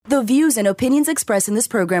The views and opinions expressed in this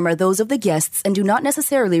program are those of the guests and do not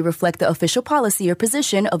necessarily reflect the official policy or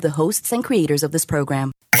position of the hosts and creators of this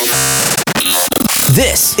program.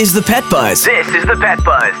 This is the Pet Buzz. This is the Pet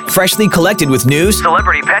Buzz. Freshly collected with news,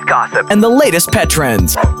 celebrity pet gossip, and the latest pet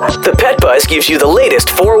trends. The Pet Buzz gives you the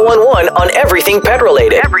latest 411 on everything pet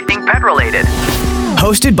related. Everything pet related.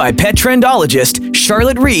 Hosted by Petrendologist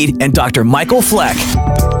Charlotte Reed and Dr. Michael Fleck.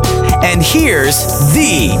 And here's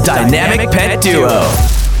the Dynamic Pet Duo.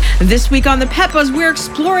 This week on the Pet Buzz, we're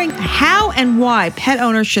exploring how and why pet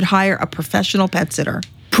owners should hire a professional pet sitter.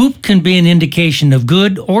 Poop can be an indication of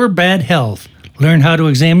good or bad health. Learn how to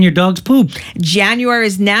examine your dog's poop. January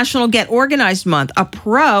is National Get Organized Month. A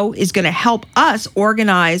pro is going to help us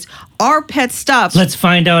organize our pet stuff. Let's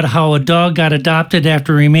find out how a dog got adopted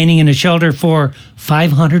after remaining in a shelter for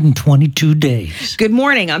 522 days. Good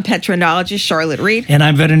morning. I'm Petrendologist Charlotte Reed. And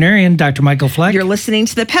I'm veterinarian Dr. Michael Fleck. You're listening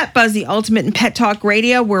to the Pet Buzz, the ultimate in pet talk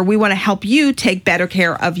radio, where we want to help you take better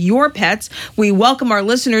care of your pets. We welcome our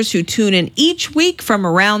listeners who tune in each week from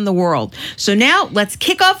around the world. So now let's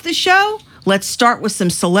kick off the show. Let's start with some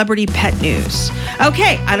celebrity pet news.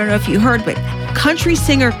 Okay, I don't know if you heard, but country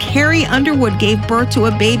singer Carrie Underwood gave birth to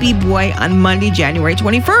a baby boy on Monday, January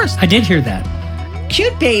 21st. I did hear that.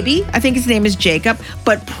 Cute baby. I think his name is Jacob.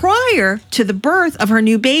 But prior to the birth of her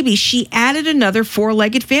new baby, she added another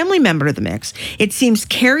four-legged family member to the mix. It seems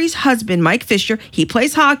Carrie's husband, Mike Fisher, he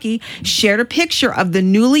plays hockey, shared a picture of the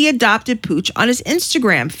newly adopted pooch on his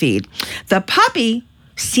Instagram feed. The puppy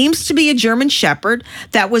seems to be a German Shepherd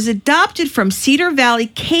that was adopted from Cedar Valley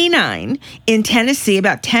Canine in Tennessee,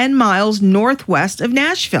 about 10 miles northwest of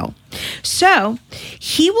Nashville. So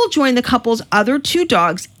he will join the couple's other two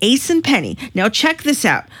dogs, Ace and Penny. Now check this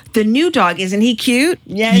out. The new dog, isn't he cute?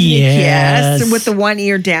 Yes. With the one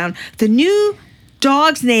ear down. The new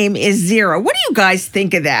dog's name is Zero. What do you guys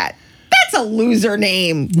think of that? That's a loser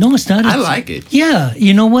name. No, it's not. I like it. Yeah,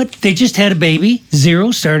 you know what? They just had a baby.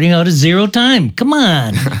 Zero, starting out at zero time. Come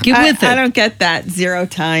on, get with it. I don't get that. Zero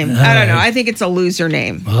time. I don't know. I think it's a loser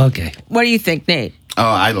name. Okay. What do you think, Nate? Oh,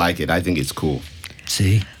 I like it. I think it's cool.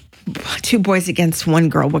 See? Two boys against one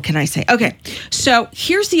girl. What can I say? Okay, so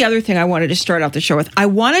here's the other thing I wanted to start out the show with. I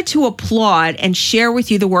wanted to applaud and share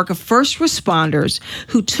with you the work of first responders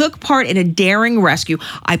who took part in a daring rescue.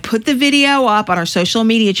 I put the video up on our social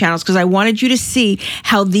media channels because I wanted you to see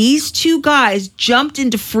how these two guys jumped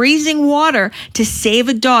into freezing water to save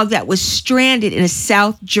a dog that was stranded in a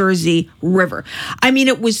South Jersey river. I mean,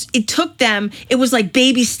 it took them, it was like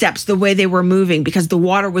baby steps the way they were moving because the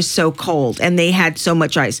water was so cold and they had so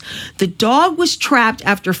much ice. The dog was trapped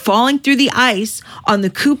after falling through the ice on the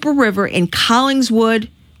Cooper River in Collingswood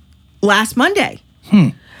last Monday.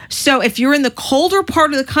 So if you're in the colder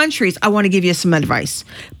part of the country, I want to give you some advice.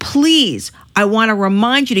 Please, I want to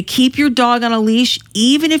remind you to keep your dog on a leash,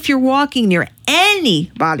 even if you're walking near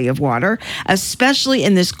any body of water, especially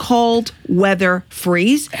in this cold weather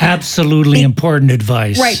freeze. Absolutely important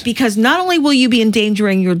advice. Right, because not only will you be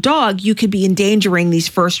endangering your dog, you could be endangering these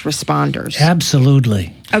first responders.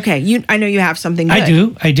 Absolutely. Okay, I know you have something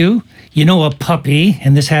good. I do. You know, a puppy,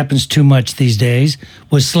 and this happens too much these days,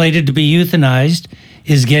 was slated to be euthanized,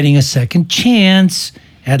 is getting a second chance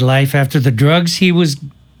at life after the drugs he was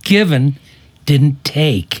given didn't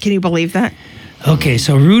take. Can you believe that? Okay,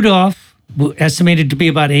 so Rudolph, estimated to be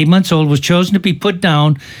about 8 months old, was chosen to be put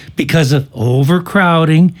down because of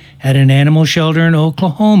overcrowding at an animal shelter in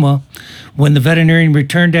Oklahoma. When the veterinarian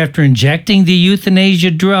returned after injecting the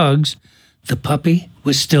euthanasia drugs, the puppy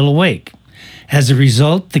was still awake. As a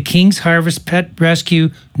result, the King's Harvest Pet Rescue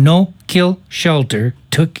No-Kill Shelter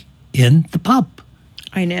took in the pup.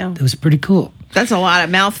 I know. That was pretty cool. That's a lot of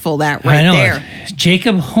mouthful, that right I know. there.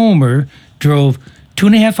 Jacob Homer drove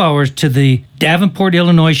 2.5 hours to the Davenport,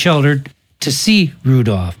 Illinois shelter to see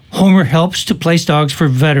Rudolph. Homer helps to place dogs for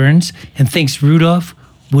veterans and thinks Rudolph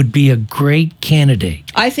would be a great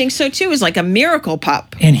candidate. I think so too. It's like a miracle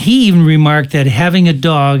pup. And he even remarked that having a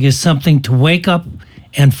dog is something to wake up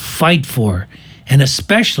and fight for. And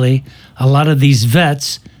especially a lot of these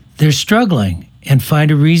vets, they're struggling and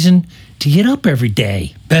find a reason to get up every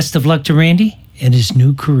day. Best of luck to Randy in his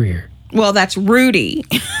new career. Well, that's Rudy,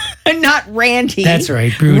 not Randy. That's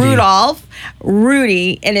right, Rudy.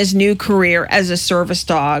 Rudy in his new career as a service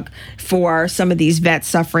dog for some of these vets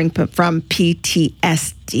suffering from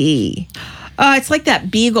PTSD. It's like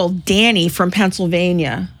that beagle Danny from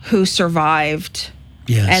Pennsylvania who survived.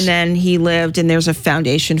 Yes. And then he lived, and there's a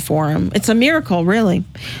foundation for him. It's a miracle, really.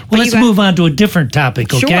 Well, let's move on to a different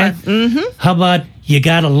topic, okay? Sure. Mm-hmm. How about you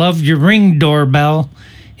gotta love your Ring doorbell?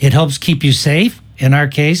 It helps keep you safe, in our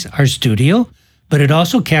case, our studio, but it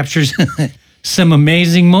also captures some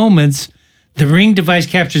amazing moments The Ring device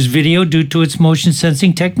captures video due to its motion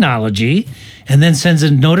sensing technology and then sends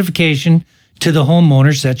a notification to the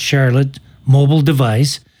homeowner's, that's Charlotte, mobile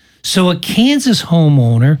device. So a Kansas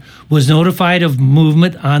homeowner was notified of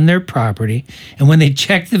movement on their property, and when they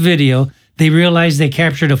checked the video, they realized they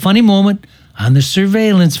captured a funny moment on the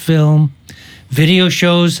surveillance film. Video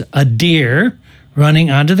shows a deer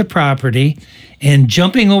running onto the property and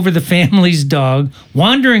jumping over the family's dog,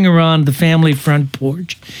 wandering around the family front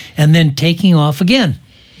porch, and then taking off again.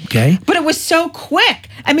 Okay. But it was so quick.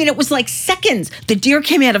 I mean, it was like seconds. The deer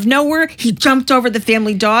came out of nowhere. He jumped over the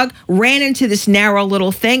family dog, ran into this narrow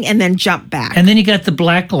little thing, and then jumped back. And then you got the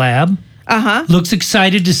black lab. Looks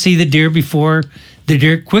excited to see the deer before the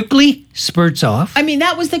deer quickly spurts off. I mean,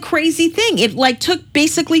 that was the crazy thing. It took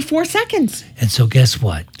basically 4 seconds. And so guess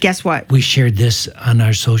what? Guess what? We shared this on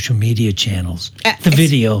our social media channels. The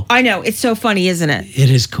video. I know. It's so funny, isn't it? It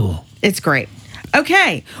is cool. It's great.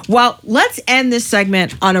 Okay. Well, let's end this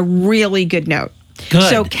segment on a really good note. Good.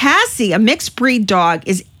 So Cassie, a mixed breed dog,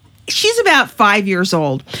 she's about 5 years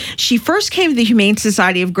old. She first came to the Humane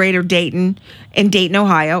Society of Greater Dayton in Dayton,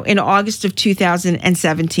 Ohio in August of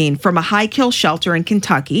 2017 from a high kill shelter in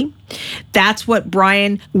Kentucky. That's what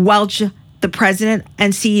Brian Welch, the president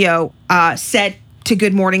and CEO, said to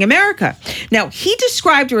Good Morning America. Now, he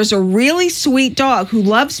described her as a really sweet dog who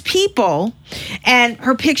loves people, and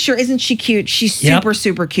her picture, isn't she cute? She's super,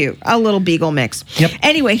 super cute. A little beagle mix. Yep.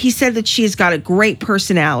 Anyway, he said that she's got a great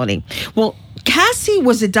personality. Well, Cassie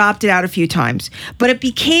was adopted out a few times, but it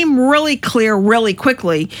became really clear really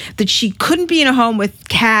quickly that she couldn't be in a home with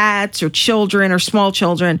cats or children or small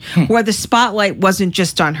children where the spotlight wasn't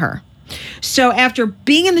just on her. So after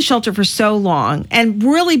being in the shelter for so long and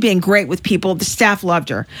really being great with people, the staff loved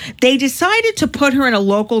her. They decided to put her in a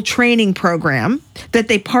local training program that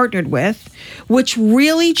they partnered with, which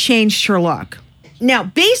really changed her luck. Now,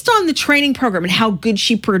 based on the training program and how good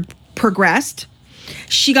she progressed,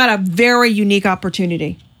 she got a very unique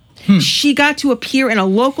opportunity. She got to appear in a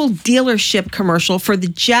local dealership commercial for the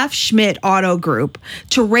Jeff Schmidt Auto Group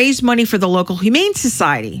to raise money for the local Humane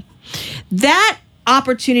Society. That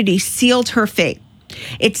opportunity sealed her fate.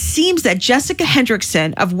 It seems that Jessica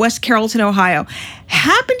Hendrickson of West Carrollton, Ohio,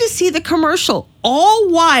 happened to see the commercial all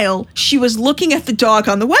while she was looking at the dog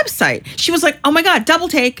on the website. She was like, oh my God, double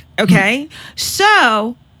take. Okay.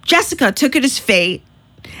 So Jessica took it as fate,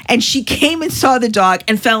 and she came and saw the dog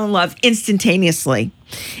and fell in love instantaneously.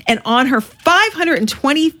 And on her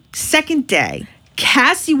 522nd day,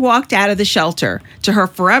 Cassie walked out of the shelter to her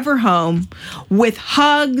forever home with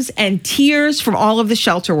hugs and tears from all of the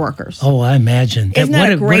shelter workers. Oh, I imagine. Isn't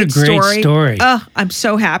that a great story? Oh, I'm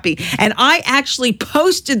so happy. And I actually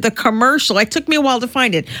posted the commercial. It took me a while to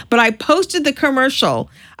find it, but I posted the commercial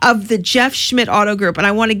of the Jeff Schmidt Auto Group, and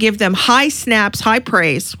I want to give them high snaps, high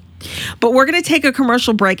praise. But we're going to take a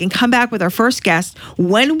commercial break and come back with our first guest.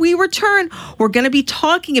 When we return, we're going to be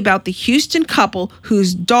talking about the Houston couple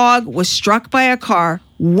whose dog was struck by a car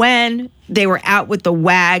when they were out with the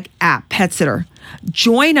WAG app pet sitter.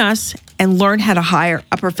 Join us and learn how to hire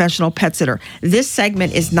a professional pet sitter. This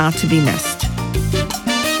segment is not to be missed.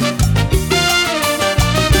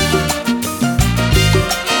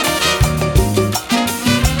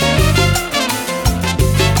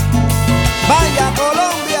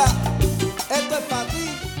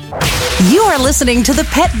 You are listening to The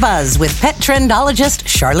Pet Buzz with Petrendologist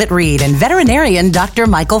Charlotte Reed and veterinarian Dr.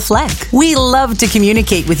 Michael Fleck. We love to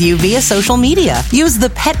communicate with you via social media. Use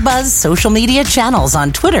the Pet Buzz social media channels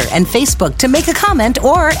on Twitter and Facebook to make a comment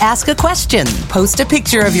or ask a question. Post a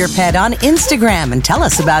picture of your pet on Instagram and tell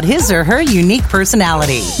us about his or her unique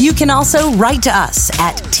personality. You can also write to us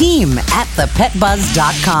at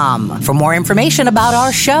team@thepetbuzz.com. For more information about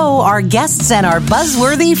our show, our guests, and our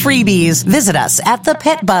buzzworthy freebies, visit us at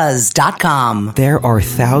thepetbuzz.com. There are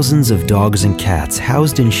thousands of dogs and cats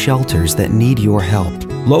housed in shelters that need your help.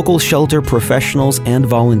 Local shelter professionals and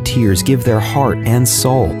volunteers give their heart and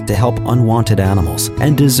soul to help unwanted animals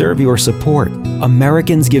and deserve your support.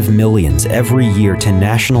 Americans give millions every year to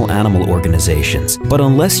national animal organizations, but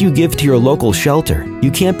unless you give to your local shelter,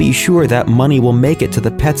 you can't be sure that money will make it to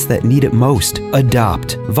the pets that need it most.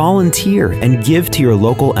 Adopt, volunteer, and give to your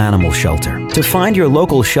local animal shelter. To find your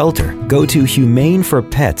local shelter, go to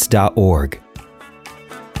humaneforpets.org.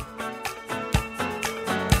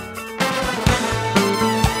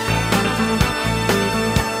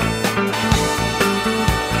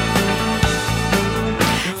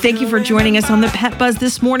 Thank you for joining us on the Pet Buzz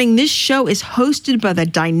this morning. This show is hosted by the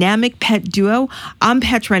dynamic pet duo. I'm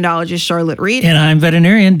Petrendologist Charlotte Reed. And I'm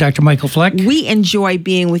veterinarian Dr. Michael Fleck. We enjoy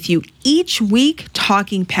being with you each week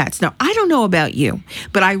talking pets. Now, I don't know about you,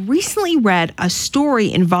 but I recently read a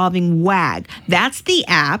story involving WAG. That's the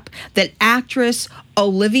app that actress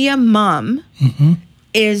Olivia Munn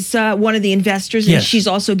is one of the investors, and she's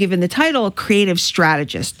also given the title a creative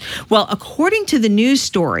strategist. Well, according to the news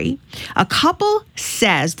story, a couple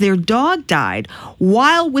says their dog died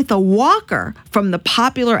while with a walker from the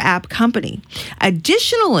popular app company.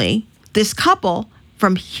 Additionally, this couple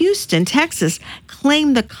from Houston, Texas,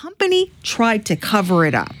 claimed the company tried to cover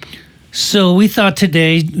it up. So we thought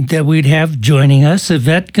today that we'd have joining us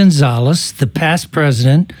Yvette Gonzales, the past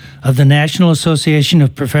president of the National Association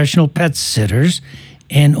of Professional Pet Sitters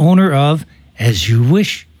and owner of As You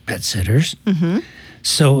Wish Pet Sitters.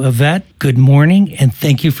 So Yvette, good morning, and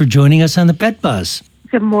thank you for joining us on the Pet Buzz.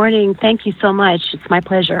 Good morning. Thank you so much. It's my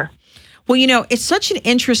pleasure. Well, you know, it's such an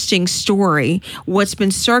interesting story, what's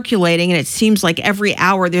been circulating, and it seems like every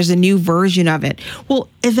hour there's a new version of it. Well,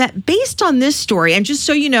 Yvette, based on this story, and just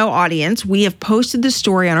so you know, audience, we have posted the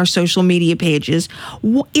story on our social media pages.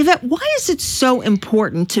 Yvette, why is it so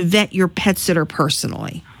important to vet your pet sitter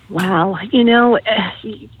personally? Wow. You know,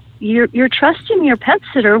 you're trusting your pet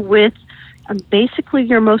sitter with basically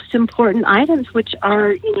your most important items, which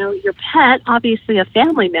are, you know, your pet, obviously a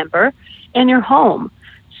family member, and your home.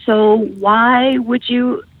 So why would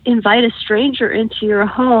you invite a stranger into your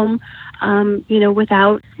home, you know,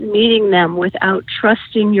 without meeting them, without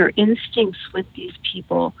trusting your instincts with these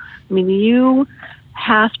people? I mean, you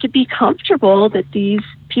have to be comfortable that these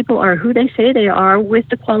people are who they say they are with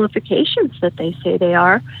the qualifications that they say they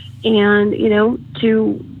are, and, you know,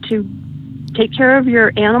 to take care of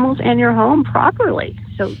your animals and your home properly.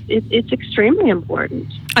 So it's extremely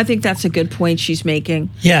important. I think that's a good point she's making.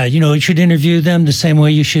 Yeah, you know, you should interview them the same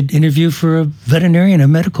way you should interview for a veterinarian, a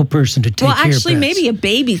medical person to take care of pets. Well, actually, maybe a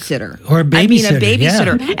babysitter. Or a babysitter, a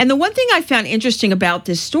babysitter. Yeah. And the one thing I found interesting about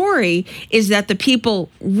this story is that the people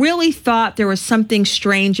really thought there was something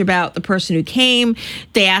strange about the person who came.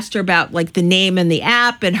 They asked her about, like, the name in the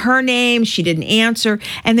app and her name. She didn't answer,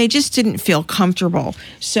 and they just didn't feel comfortable.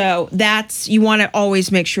 So you want to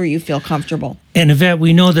always make sure you feel comfortable. And Yvette,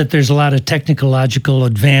 we know that there's a lot of technological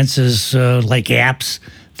advances like apps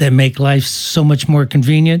that make life so much more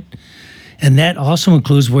convenient. And that also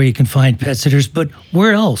includes where you can find pet sitters. But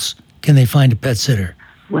where else can they find a pet sitter?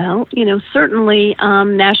 Well, you know, certainly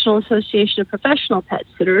National Association of Professional Pet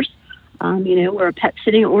Sitters. You know, we're a pet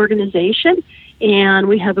sitting organization, and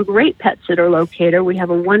we have a great pet sitter locator. We have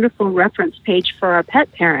a wonderful reference page for our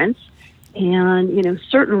pet parents. And, you know,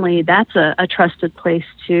 certainly that's a trusted place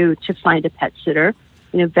to find a pet sitter.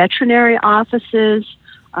 You know, veterinary offices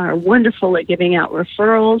are wonderful at giving out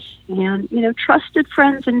referrals, and, you know, trusted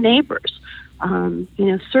friends and neighbors. You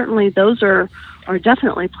know, certainly those are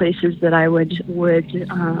definitely places that I would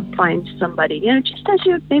find somebody. You know, just as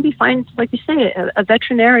you maybe find, like you say, a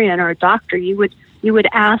veterinarian or a doctor, you would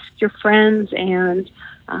ask your friends and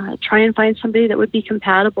try and find somebody that would be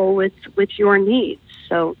compatible with your needs.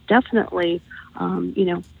 So definitely, you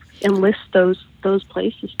know, enlist those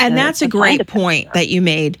places. And that's a great point that you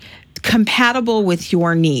made. Compatible with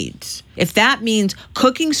your needs. If that means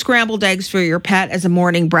cooking scrambled eggs for your pet as a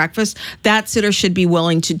morning breakfast, that sitter should be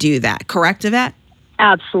willing to do that. Correct, Yvette?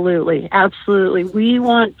 Absolutely. Absolutely. We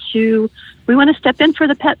want to step in for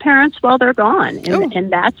the pet parents while they're gone.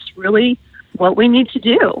 And that's really what we need to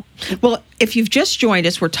do. Well, if you've just joined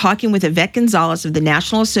us, we're talking with Yvette Gonzales of the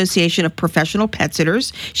National Association of Professional Pet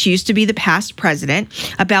Sitters. She used to be the past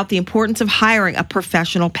president, about the importance of hiring a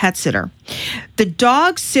professional pet sitter. The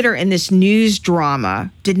dog sitter in this news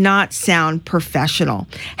drama did not sound professional.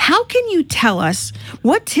 How can you tell us,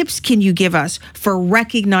 what tips can you give us for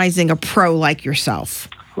recognizing a pro like yourself?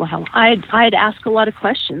 Well, I'd ask a lot of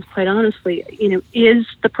questions, quite honestly. You know, is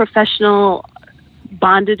the professional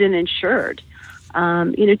bonded and insured?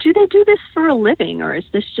 You know, do they do this for a living, or is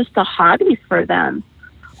this just a hobby for them?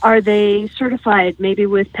 Are they certified maybe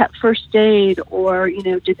with Pet First Aid, or, you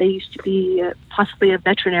know, did they used to be possibly a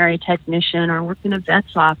veterinary technician or work in a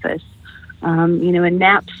vet's office? You know, a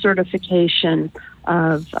NAPO certification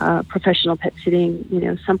of professional pet sitting, you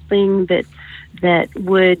know, something that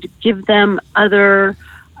would give them other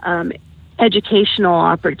educational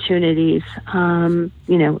opportunities,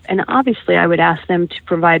 you know, and obviously I would ask them to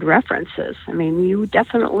provide references. I mean, you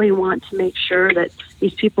definitely want to make sure that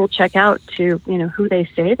these people check out to, you know, who they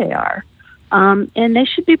say they are. And they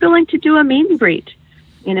should be willing to do a meet and greet.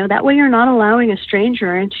 You know, that way you're not allowing a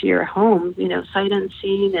stranger into your home, you know, sight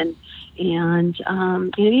unseen, And,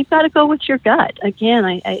 you've got to go with your gut. Again,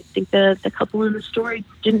 I think the couple in the story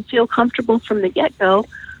didn't feel comfortable from the get-go.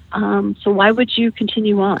 So why would you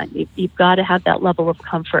continue on? You've got to have that level of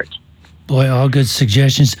comfort. Boy, all good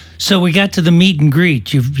suggestions. So we got to the meet and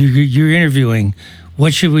greet. You're interviewing.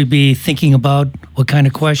 What should we be thinking about? What kind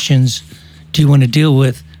of questions do you want to deal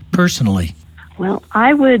with personally? Well,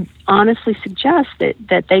 I would honestly suggest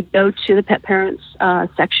that they go to the pet parents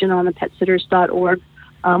section on the petsitters.org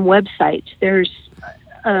website. There's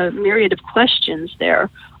a myriad of questions there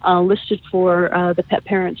listed for the pet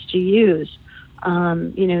parents to use.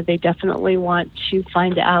 They definitely want to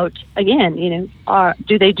find out, again,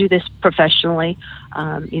 do they do this professionally?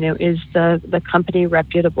 Is the company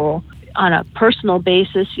reputable? On a personal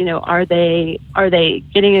basis, are they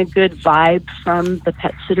getting a good vibe from the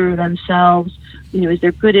pet sitter themselves? Is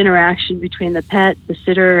there good interaction between the pet, the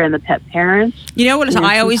sitter, and the pet parents? You know what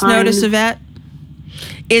I always notice, Yvette?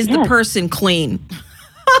 Is the person clean?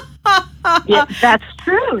 Yeah, that's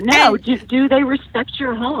true. No, do they respect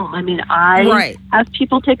your home? I mean, I have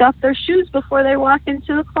people take off their shoes before they walk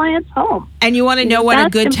into a client's home. And you want to know what a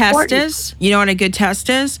good important. test is? You know what a good test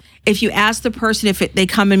is? If you ask the person if they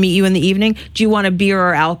come and meet you in the evening, do you want a beer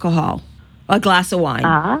or alcohol? A glass of wine?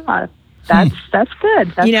 That's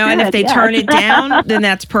good. That's and if they turn it down, then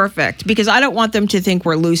that's perfect, because I don't want them to think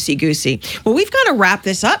we're loosey-goosey. Well, we've got to wrap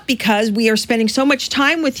this up because we are spending so much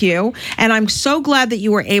time with you, and I'm so glad that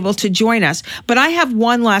you were able to join us. But I have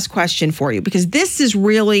one last question for you, because this is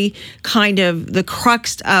really kind of the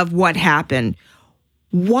crux of what happened.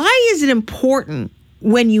 Why is it important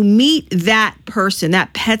when you meet that person,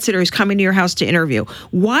 that pet sitter who's coming to your house to interview,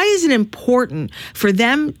 why is it important for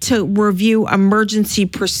them to review emergency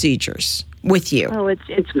procedures with you? Oh,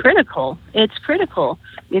 it's critical. It's critical.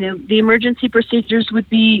 The emergency procedures would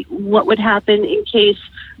be what would happen in case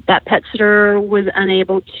that pet sitter was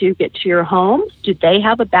unable to get to your home. Do they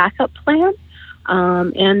have a backup plan?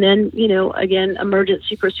 And then, again,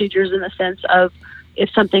 emergency procedures in the sense of if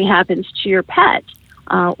something happens to your pet.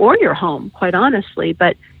 Or your home, quite honestly.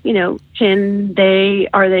 But, are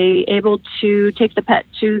they able to take the pet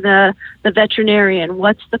to the veterinarian?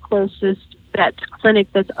 What's the closest vet clinic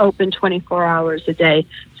that's open 24 hours a day?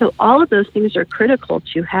 So all of those things are critical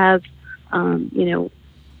to have,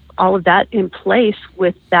 all of that in place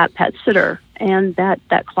with that pet sitter and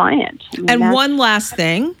that client. And one last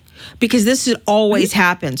thing, because this always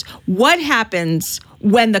happens. What happens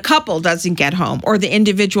when the couple doesn't get home or the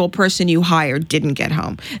individual person you hired didn't get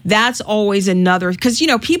home? That's always another, because,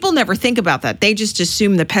 people never think about that. They just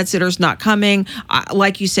assume the pet sitter's not coming.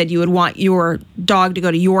 Like you said, you would want your dog to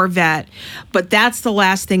go to your vet, but that's the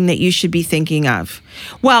last thing that you should be thinking of.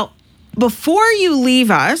 Well, before you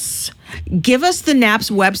leave us, give us the NAP's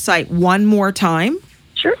website one more time.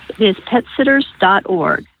 Sure. It is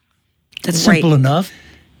petsitters.org. That's simple enough.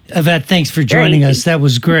 Yvette, thanks for joining us. That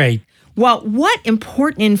was great. Well, what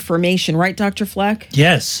important information, right, Dr. Fleck?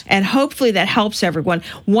 Yes. And hopefully that helps everyone.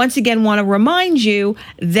 Once again, want to remind you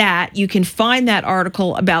that you can find that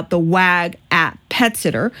article about the WAG at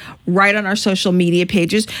PetSitter right on our social media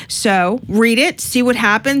pages. So read it, see what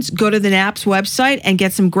happens, go to the NAP's website and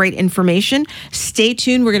get some great information. Stay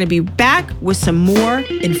tuned. We're going to be back with some more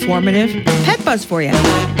informative Pet Buzz for you.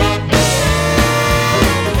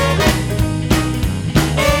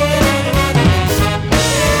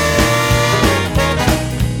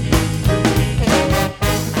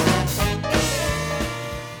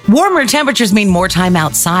 Warmer temperatures mean more time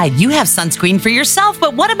outside. You have sunscreen for yourself,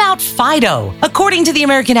 but what about Fido? According to the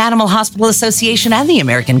American Animal Hospital Association and the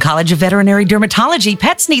American College of Veterinary Dermatology,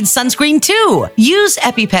 pets need sunscreen too. Use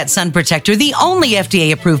EpiPet Sun Protector, the only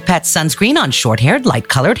FDA-approved pet sunscreen on short-haired,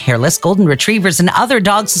 light-colored, hairless golden retrievers and other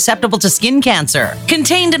dogs susceptible to skin cancer.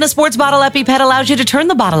 Contained in a sports bottle, EpiPet allows you to turn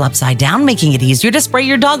the bottle upside down, making it easier to spray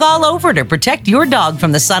your dog all over to protect your dog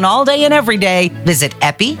from the sun all day and every day. Visit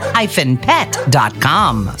epi-pet.com.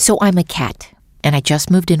 So I'm a cat, and I just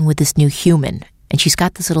moved in with this new human, and she's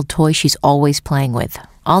got this little toy she's always playing with,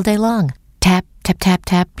 all day long. Tap, tap, tap,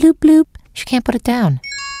 tap, bloop, bloop. She can't put it down.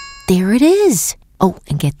 There it is. Oh,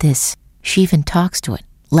 and get this. She even talks to it.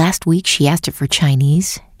 Last week, she asked it for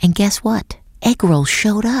Chinese, and guess what? Egg rolls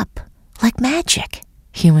showed up. Like magic.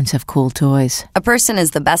 Humans have cool toys. A person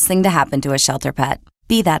is the best thing to happen to a shelter pet.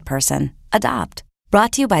 Be that person. Adopt.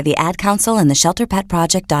 Brought to you by the Ad Council and the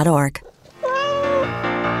ShelterPetProject.org.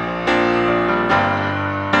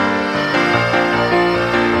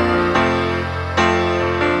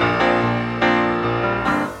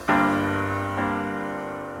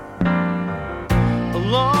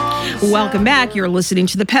 Welcome back. You're listening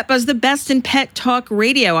to the Pet Buzz, the best in pet talk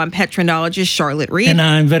radio. I'm Petrendologist Charlotte Reed. And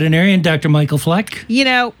I'm veterinarian Dr. Michael Fleck.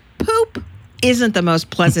 poop isn't the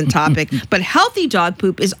most pleasant topic, but healthy dog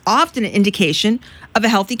poop is often an indication of a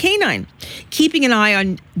healthy canine. Keeping an eye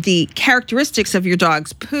on the characteristics of your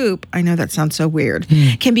dog's poop, I know that sounds so weird,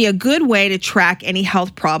 can be a good way to track any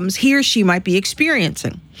health problems he or she might be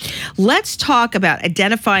experiencing. Let's talk about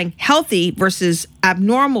identifying healthy versus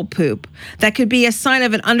abnormal poop that could be a sign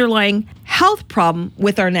of an underlying health problem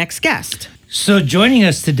with our next guest. So joining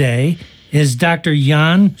us today is Dr.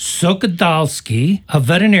 Jan Suchodolski, a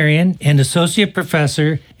veterinarian and associate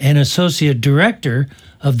professor and associate director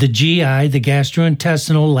of the GI, the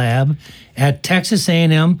Gastrointestinal Lab, at Texas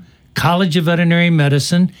A&M College of Veterinary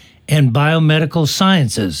Medicine and Biomedical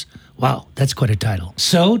Sciences. Wow, that's quite a title.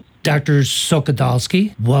 So, Dr.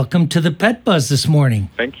 Suchodolski, welcome to the Pet Buzz this morning.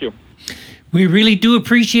 Thank you. We really do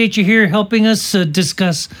appreciate you here helping us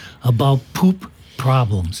discuss about poop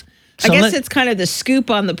problems. So I guess it's kind of the scoop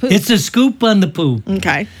on the poop. It's a scoop on the poop.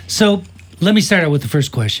 Okay. So let me start out with the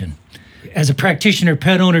first question. As a practitioner,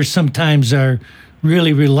 pet owners sometimes are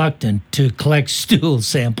really reluctant to collect stool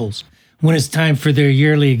samples when it's time for their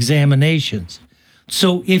yearly examinations.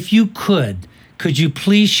 So if you could you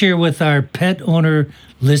please share with our pet owner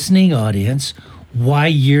listening audience why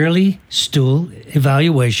yearly stool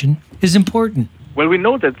evaluation is important? Well, we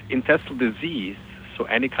know that intestinal disease, so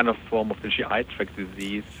any kind of form of the GI tract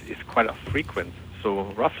disease, is quite frequent. So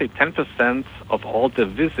roughly 10% of all the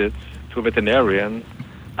visits to a veterinarian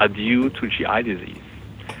are due to GI disease.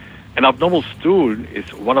 An abnormal stool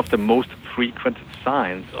is one of the most frequent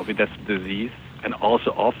signs of intestinal disease and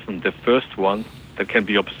also often the first one that can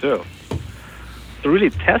be observed. So really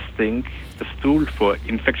testing the stool for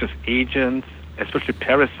infectious agents, especially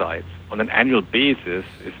parasites, on an annual basis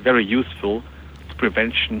is very useful to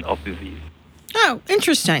prevention of disease. Oh,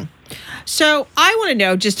 interesting. So I want to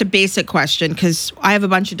know just a basic question because I have a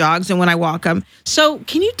bunch of dogs and when I walk them. So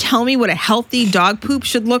can you tell me what a healthy dog poop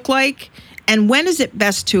should look like and when is it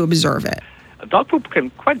best to observe it? A dog poop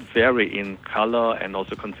can quite vary in color and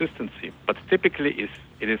also consistency, but typically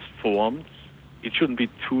it is formed. It shouldn't be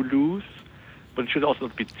too loose, but it should also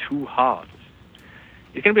not be too hard.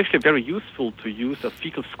 It can be actually very useful to use a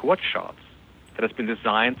fecal squat chart that has been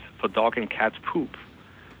designed for dog and cat poop.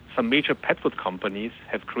 Some major pet food companies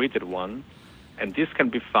have created one, and this can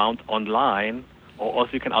be found online, or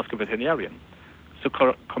also you can ask a veterinarian.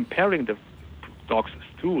 So comparing the dog's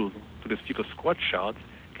stool to this fecal squat chart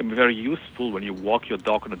can be very useful when you walk your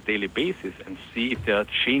dog on a daily basis and see if there are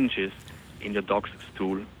changes in your dog's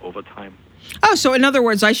stool over time. Oh, so in other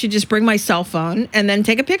words, I should just bring my cell phone and then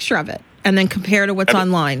take a picture of it and then compare to what's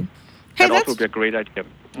online. Hey, that also would be a great idea.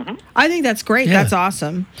 Mm-hmm. I think that's great. Yeah. That's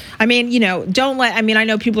awesome. I mean, I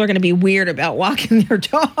know people are going to be weird about walking their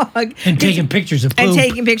dog. And taking pictures of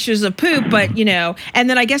poop. But, and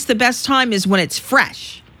then I guess the best time is when it's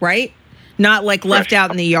fresh, right? Not like left out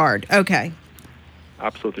in the yard. Okay.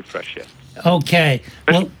 Absolutely fresh, yes. Okay.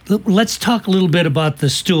 Well, let's talk a little bit about the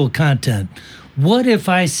stool content. What if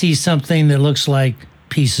I see something that looks like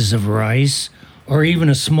pieces of rice or even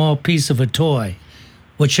a small piece of a toy?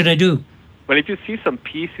 What should I do? Well, if you see some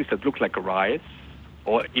pieces that look like rice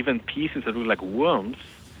or even pieces that look like worms,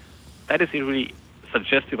 that is really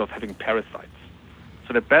suggestive of having parasites.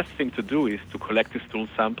 So the best thing to do is to collect the stool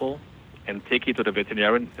sample and take it to the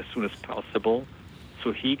veterinarian as soon as possible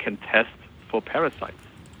so he can test for parasites.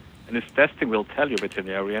 And this testing will tell your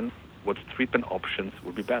veterinarian what treatment options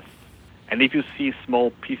would be best. And if you see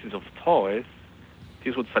small pieces of toys,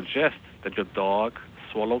 this would suggest that your dog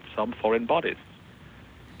swallowed some foreign bodies.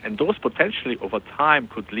 And those potentially over time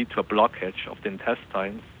could lead to a blockage of the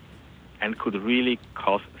intestines and could really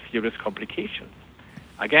cause serious complications.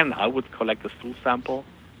 Again, I would collect the stool sample,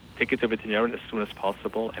 take it to a veterinarian as soon as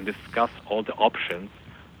possible, and discuss all the options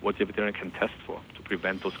what the veterinarian can test for to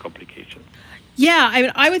prevent those complications.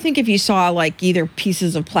 Yeah, I would think if you saw like either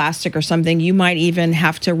pieces of plastic or something, you might even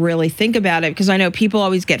have to really think about it because I know people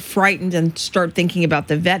always get frightened and start thinking about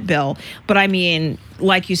the vet bill. But I mean,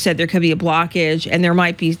 like you said, there could be a blockage and there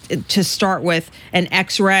might be, to start with, an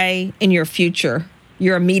X-ray in your future,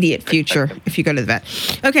 your immediate future if you go to the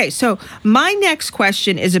vet. Okay, so my next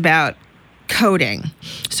question is about coating.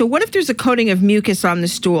 So what if there's a coating of mucus on the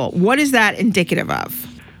stool? What is that indicative of?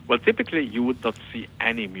 Well, typically you would not see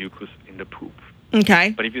any mucus in the poop. Okay.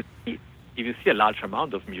 But if you see a large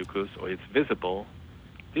amount of mucus or it's visible,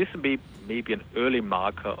 this may be an early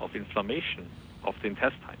marker of inflammation of the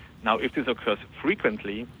intestine. Now, if this occurs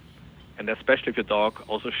frequently, and especially if your dog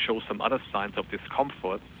also shows some other signs of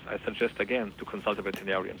discomfort, I suggest again to consult a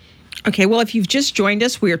veterinarian. Okay, well, if you've just joined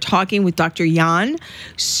us, we are talking with Dr. Jan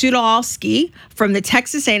Suchodolski from the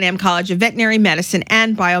Texas A&M College of Veterinary Medicine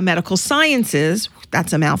and Biomedical Sciences,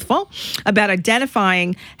 that's a mouthful, about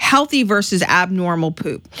identifying healthy versus abnormal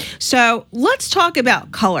poop. So let's talk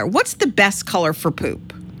about color. What's the best color for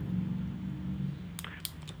poop?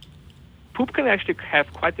 Poop can actually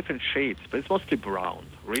have quite different shades, but it's mostly brown,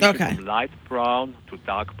 ranging from light brown to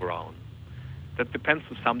dark brown. That depends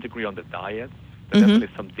to some degree on the diet. There's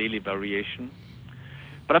definitely some daily variation.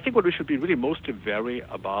 But I think what we should be really mostly wary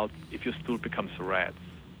about if your stool becomes red,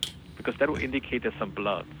 because that will indicate there's some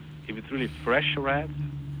blood. If it's really fresh red,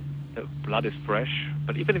 the blood is fresh.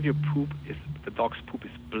 But even if the dog's poop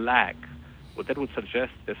is black, what that would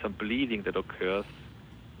suggest there's some bleeding that occurs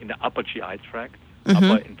in the upper GI tract,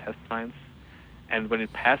 upper intestines, and when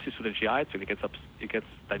it passes through the GI tract, it gets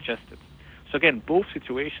digested. So again, both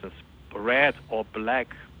situations, red or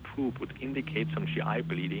black poop, would indicate some GI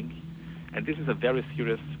bleeding, and this is a very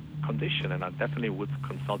serious condition, and I definitely would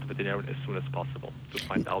consult a veterinarian as soon as possible to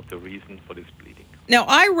find out the reason for this bleeding. Now,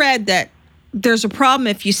 I read that there's a problem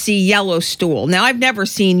if you see yellow stool. Now, I've never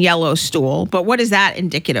seen yellow stool, but what is that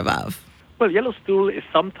indicative of? Well, yellow stool is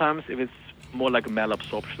sometimes if it's more like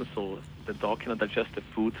malabsorption, so the dog cannot digest the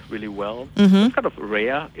food really well. It's kind of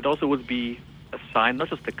rare. It also would be a sign, not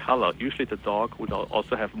just the color. Usually the dog would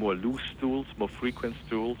also have more loose stools, more frequent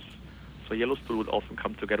stools. So yellow stool would often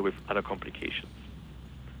come together with other complications.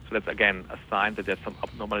 So that's, again, a sign that there's some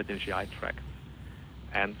abnormality in the GI tract,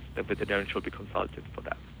 and the veterinarian should be consulted for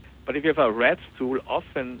that. But if you have a red stool,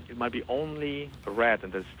 often it might be only red,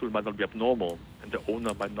 and the stool might not be abnormal, and the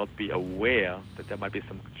owner might not be aware that there might be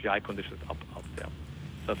some GI conditions out there.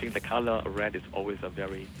 So I think the color red is always a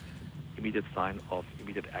very immediate sign of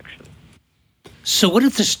immediate action. So what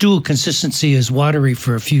if the stool consistency is watery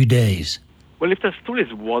for a few days? Well, if the stool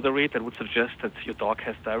is watery, that would suggest that your dog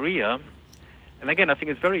has diarrhea. And again, I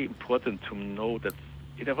think it's very important to know that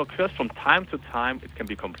if it occurs from time to time, it can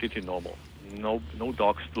be completely normal. No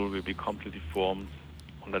dog stool will be completely formed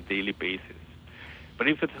on a daily basis. But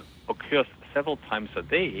if it occurs several times a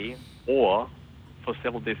day or for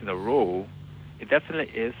several days in a row, it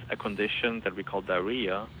definitely is a condition that we call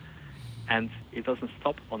diarrhea, and it doesn't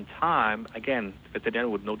stop on time. Again, the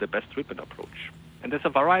veterinarian would know the best treatment approach. And there's a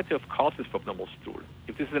variety of causes for abnormal stool.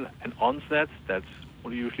 If this is an onset that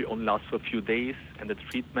usually only lasts for a few days and the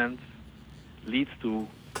treatment leads to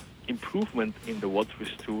improvement in the watery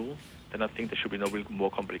stool, then I think there should be no real more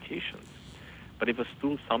complications. But if a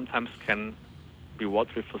stool sometimes can be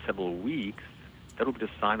watery for several weeks, that would be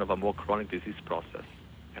the sign of a more chronic disease process.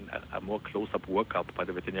 And a more close-up workup by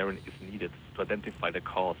the veterinarian is needed to identify the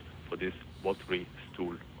cause for this watery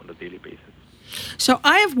stool on a daily basis. So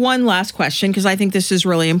I have one last question, because I think this is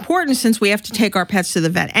really important since we have to take our pets to the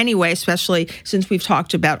vet anyway, especially since we've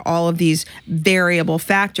talked about all of these variable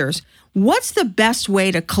factors. What's the best way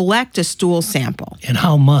to collect a stool sample? And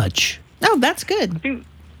how much? Oh, that's good.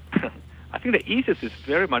 I think the easiest is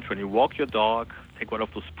very much when you walk your dog, take one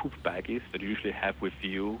of those poop baggies that you usually have with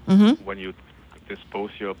you when you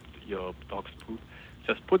dispose your dog's poop.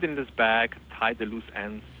 Just put it in this bag, tie the loose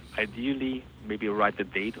ends. Ideally, maybe write the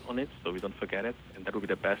date on it so we don't forget it, and that would be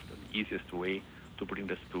the best and easiest way to bring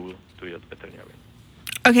the stool to your veterinarian.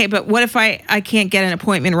 Okay, but what if I can't get an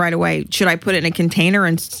appointment right away? Should I put it in a container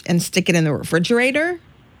and stick it in the refrigerator?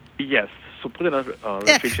 Yes, so put it in a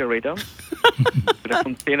refrigerator. Put a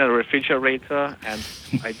container in a refrigerator, and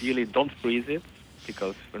ideally don't freeze it,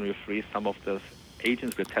 because when we freeze, some of the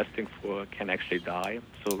agents we're testing for can actually die.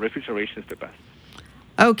 So refrigeration is the best.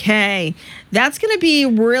 Okay, that's going to be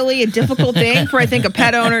really a difficult thing for, I think, a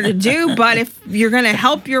pet owner to do. But if you're going to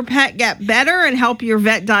help your pet get better and help your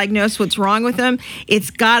vet diagnose what's wrong with them,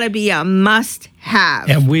 it's got to be a must-have.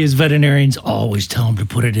 And we as veterinarians always tell them to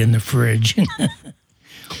put it in the fridge.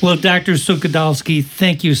 Well, Dr. Suchodolski,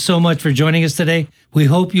 thank you so much for joining us today. We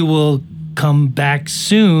hope you will come back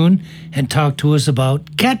soon and talk to us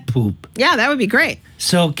about cat poop. Yeah, that would be great.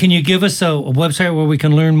 So can you give us a website where we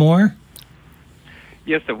can learn more?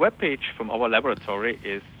 Yes, the webpage from our laboratory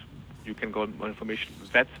is, you can go more information,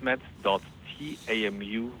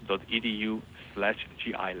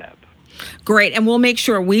 vetsmed.tamu.edu/GI-lab. Great, and we'll make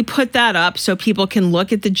sure we put that up so people can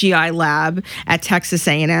look at the GI lab at Texas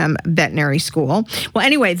A&M Veterinary School. Well,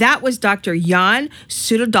 anyway, that was Dr. Jan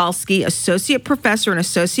Suchodolski, Associate Professor and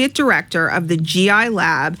Associate Director of the GI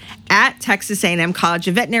lab at Texas A&M College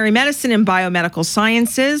of Veterinary Medicine and Biomedical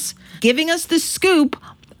Sciences, giving us the scoop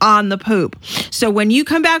on the poop. So when you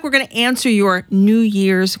come back, we're going to answer your New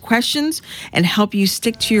Year's questions and help you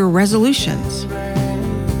stick to your resolutions.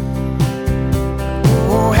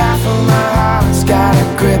 Oh, half of my heart's heart's got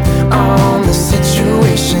a grip on the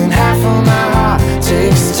situation. Half of my heart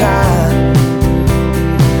takes time.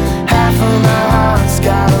 Half of my heart's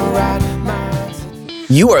got a right mind.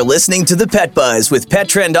 You are listening to The Pet Buzz with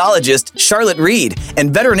Petrendologist Charlotte Reed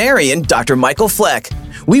and veterinarian Dr. Michael Fleck.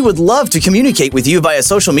 We would love to communicate with you via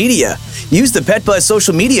social media. Use the Pet Buzz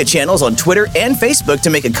social media channels on Twitter and Facebook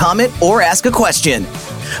to make a comment or ask a question.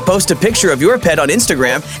 Post a picture of your pet on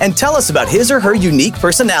Instagram and tell us about his or her unique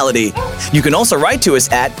personality. You can also write to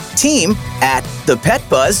us at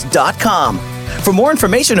team@thepetbuzz.com. For more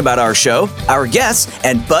information about our show, our guests,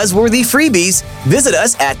 and buzzworthy freebies, visit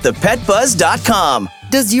us at thepetbuzz.com.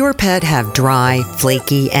 Does your pet have dry,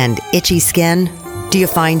 flaky, and itchy skin? Do you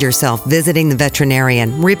find yourself visiting the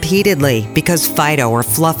veterinarian repeatedly because Fido or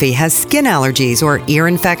Fluffy has skin allergies or ear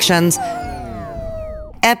infections?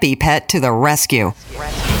 EpiPet to the rescue.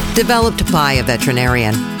 Developed by a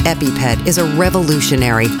veterinarian, EpiPet is a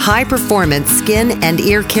revolutionary, high-performance skin and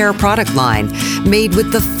ear care product line made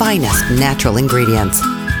with the finest natural ingredients.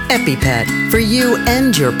 EpiPet, for you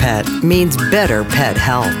and your pet, means better pet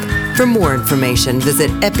health. For more information, visit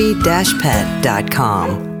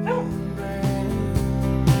epi-pet.com.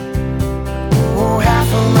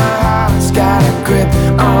 Half of my heart's got a grip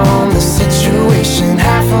on the situation.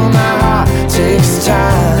 Half of my heart takes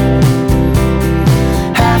time.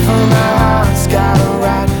 Half of my heart's got a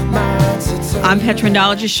right mind to turn. I'm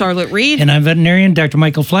Petrendologist Charlotte Reed. And I'm veterinarian Dr.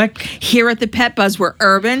 Michael Fleck. Here at the Pet Buzz, we're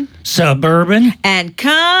urban, suburban, and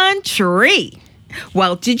country.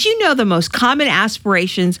 Well, did you know the most common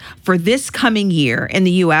aspirations for this coming year in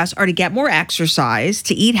the U.S. are to get more exercise,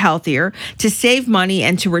 to eat healthier, to save money,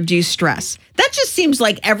 and to reduce stress? That just seems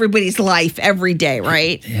like everybody's life every day,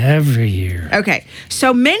 right? Every year. Okay.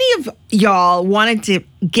 So many of y'all wanted to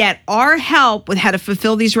get our help with how to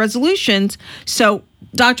fulfill these resolutions. So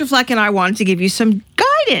Dr. Fleck and I wanted to give you some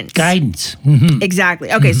guidance. Mm-hmm.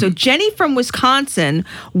 Exactly. Okay, so Jenny from Wisconsin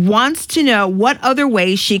wants to know what other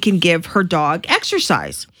ways she can give her dog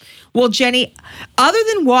exercise. Well, Jenny, other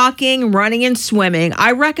than walking, running, and swimming,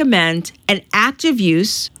 I recommend an active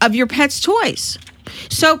use of your pet's toys.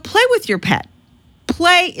 So play with your pet.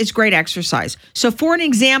 Play is great exercise. So for an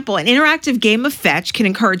example, an interactive game of fetch can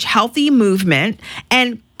encourage healthy movement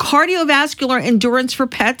and cardiovascular endurance for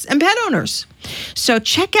pets and pet owners. So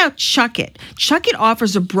check out Chuck It. Chuck It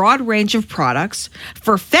offers a broad range of products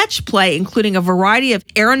for fetch play, including a variety of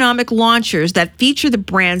aeronomic launchers that feature the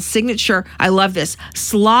brand's signature, I love this,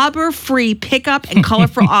 slobber-free pickup and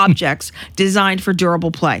colorful objects designed for durable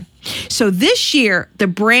play. So this year, the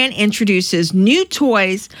brand introduces new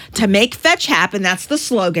toys to make fetch happen. That's the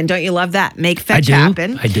slogan. Don't you love that? Make fetch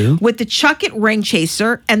happen. I do. With the Chuck It Ring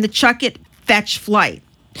Chaser and the Chuck It Fetch Flight.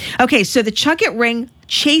 Okay, so the Chuck It Ring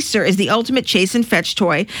Chaser is the ultimate chase and fetch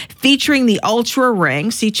toy featuring the Ultra Ring.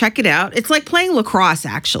 See, check it out. It's like playing lacrosse,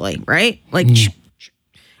 actually, right? Like,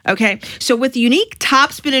 okay. So with unique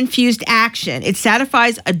topspin-infused action, it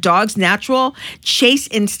satisfies a dog's natural chase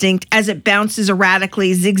instinct as it bounces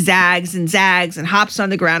erratically, zigzags and zags, and hops on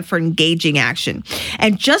the ground for engaging action.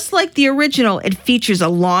 And just like the original, it features a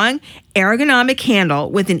long, ergonomic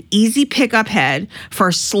handle with an easy pickup head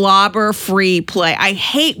for slobber-free play. I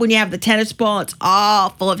hate when you have the tennis ball, it's all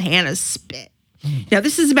full of Hannah's spit. Now,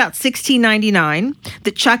 this is about $16.99. The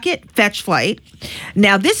Chuck It Fetch Flight.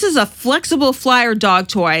 Now, this is a flexible flyer dog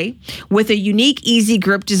toy with a unique, easy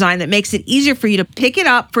grip design that makes it easier for you to pick it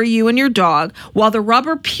up for you and your dog, while the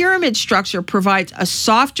rubber pyramid structure provides a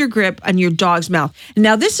softer grip on your dog's mouth.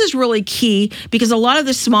 Now, this is really key because a lot of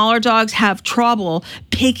the smaller dogs have trouble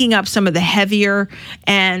picking up some of the heavier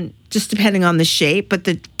and just depending on the shape, but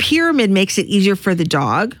the pyramid makes it easier for the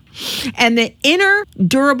dog. And the inner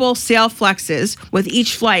durable sail flexes with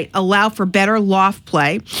each flight allow for better loft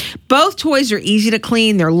play. Both toys are easy to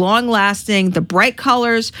clean. They're long-lasting. The bright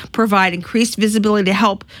colors provide increased visibility to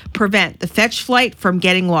help prevent the fetch flight from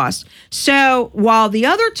getting lost. So while the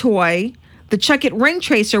other toy, the Chuck It Ring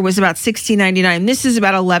Tracer, was about $16.99, this is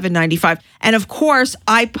about $11.95. And of course,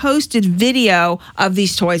 I posted video of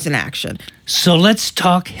these toys in action. So let's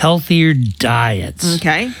talk healthier diets.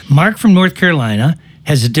 Okay. Mark from North Carolina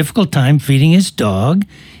has a difficult time feeding his dog.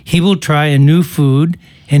 He will try a new food,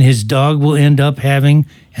 and his dog will end up having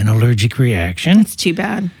an allergic reaction. That's too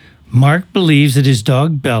bad. Mark believes that his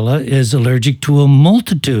dog Bella is allergic to a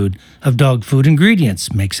multitude of dog food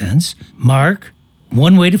ingredients. Makes sense. Mark,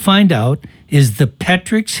 one way to find out is the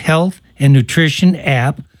Petrix Health and Nutrition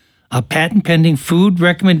app, a patent-pending food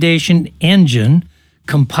recommendation engine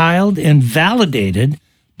compiled and validated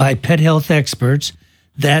by pet health experts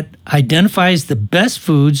that identifies the best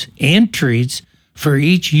foods and treats for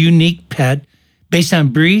each unique pet based on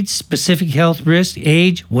breed, specific health risk,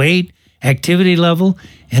 age, weight, activity level,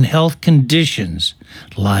 and health conditions,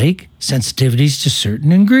 like sensitivities to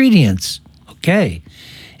certain ingredients. Okay.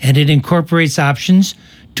 And it incorporates options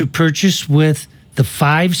to purchase with the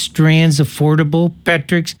 5 strands affordable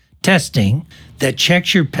Petrix testing that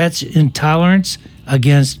checks your pet's intolerance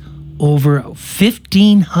against over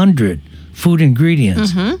 1,500 food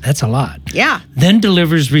ingredients. That's a lot. Yeah. Then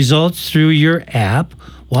delivers results through your app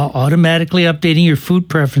while automatically updating your food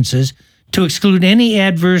preferences to exclude any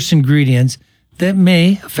adverse ingredients that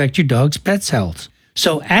may affect your dog's pet's health.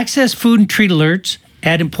 So access food and treat alerts,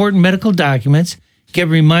 add important medical documents, get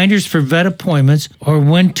reminders for vet appointments, or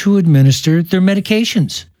when to administer their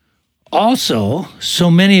medications. Also, so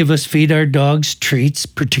many of us feed our dogs treats,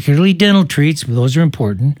 particularly dental treats, those are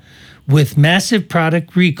important, with massive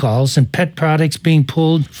product recalls and pet products being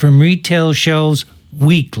pulled from retail shelves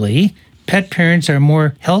weekly. Pet parents are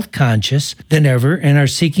more health conscious than ever and are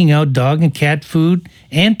seeking out dog and cat food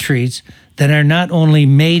and treats that are not only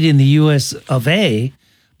made in the US of A,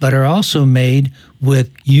 but are also made with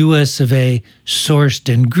US of A sourced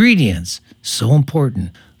ingredients. So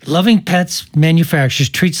important. Loving Pets manufactures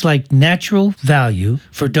treats like Natural Value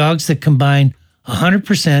for dogs that combine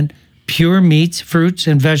 100% pure meats, fruits,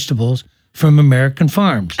 and vegetables from American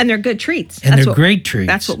farms. And they're good treats. And they're great treats.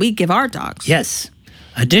 That's what we give our dogs. Yes.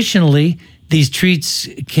 Additionally, these treats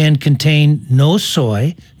can contain no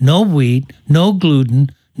soy, no wheat, no gluten,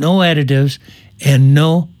 no additives, and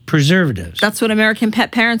no preservatives. That's what American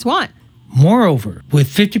pet parents want. Moreover, with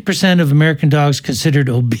 50% of American dogs considered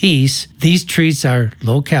obese, these treats are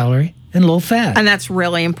low calorie and low fat. And that's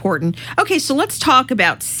really important. Okay, so let's talk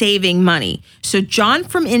about saving money. So John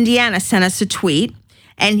from Indiana sent us a tweet,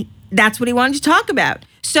 and that's what he wanted to talk about.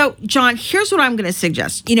 So, John, here's what I'm going to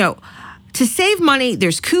suggest. To save money,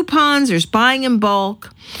 there's coupons, there's buying in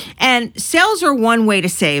bulk, and sales are one way to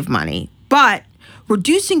save money. But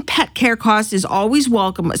reducing pet care costs is always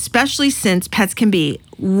welcome, especially since pets can be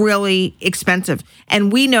really expensive.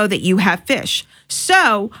 And we know that you have fish.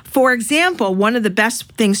 So, for example, one of the best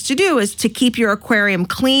things to do is to keep your aquarium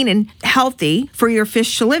clean and healthy for your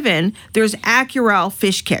fish to live in. There's Accurel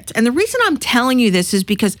fish kits. And the reason I'm telling you this is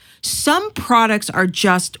because some products are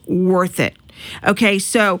just worth it. Okay,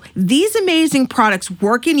 so these amazing products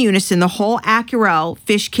work in unison, the whole Accurel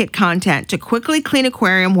fish kit content, to quickly clean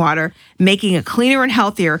aquarium water, making it cleaner and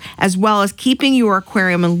healthier, as well as keeping your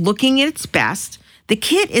aquarium and looking at its best. The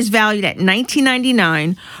kit is valued at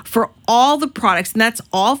 $19.99 for all the products, and that's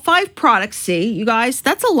all 5 products. See, you guys,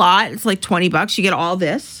 that's a lot. It's like $20. You get all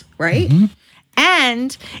this, right? Mm-hmm.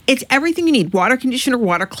 And it's everything you need: water conditioner,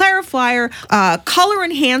 water clarifier, color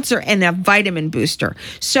enhancer, and a vitamin booster.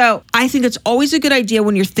 So I think it's always a good idea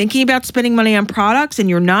when you're thinking about spending money on products and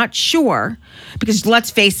you're not sure, because let's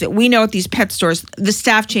face it, we know at these pet stores, the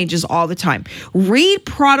staff changes all the time. Read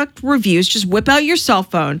product reviews. Just whip out your cell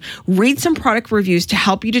phone, read some product reviews to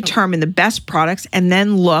help you determine the best products, and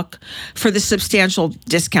then look for the substantial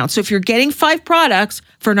discount. So if you're getting 5 products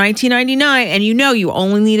for $19.99 and you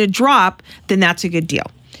only need a drop, then that's a good deal.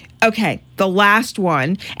 Okay, the last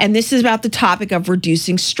one, and this is about the topic of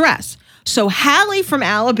reducing stress. So Hallie from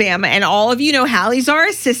Alabama, and all of you know Hallie's our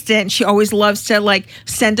assistant. She always loves to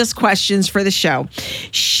send us questions for the show.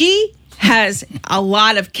 She has a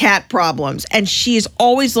lot of cat problems, and she is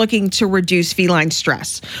always looking to reduce feline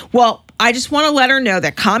stress. Well, I just want to let her know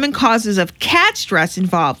that common causes of cat stress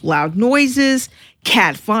involve loud noises,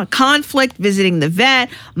 cat conflict, visiting the vet,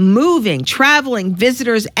 moving, traveling,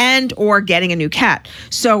 visitors, and or getting a new cat.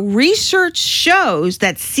 So research shows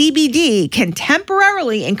that CBD can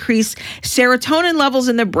temporarily increase serotonin levels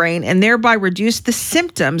in the brain and thereby reduce the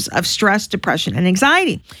symptoms of stress, depression, and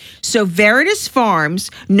anxiety. So Veritas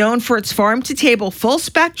Farms, known for its farm-to-table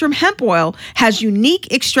full-spectrum hemp oil, has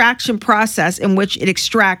unique extraction process in which it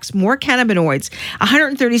extracts more cannabinoids,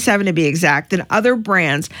 137 to be exact, than other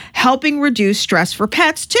brands, helping reduce stress for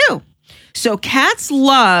pets too. So cats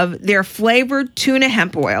love their flavored tuna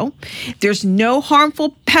hemp oil. There's no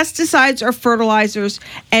harmful pesticides or fertilizers,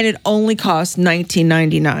 and it only costs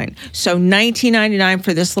 $19.99. So $19.99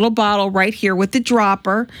 for this little bottle right here with the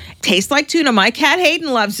dropper. Tastes like tuna. My cat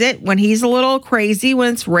Hayden loves it when he's a little crazy,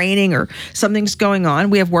 when it's raining or something's going on.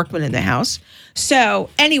 We have workmen in the house. So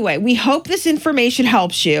anyway, we hope this information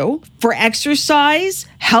helps you for exercise,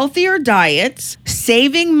 healthier diets,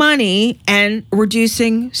 saving money, and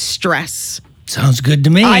reducing stress. Sounds good to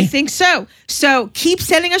me. I think so. So keep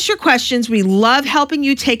sending us your questions. We love helping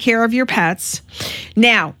you take care of your pets.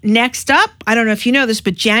 Now, next up, I don't know if you know this,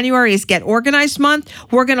 but January is Get Organized Month.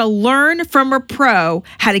 We're going to learn from a pro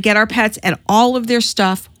how to get our pets and all of their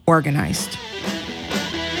stuff organized.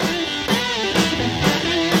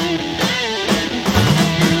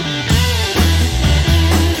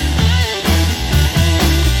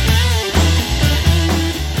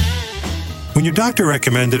 When your doctor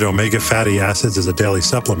recommended omega fatty acids as a daily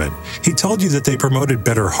supplement, he told you that they promoted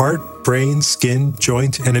better heart, brain, skin,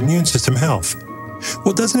 joint, and immune system health.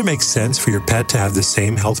 Well, doesn't it make sense for your pet to have the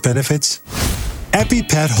same health benefits?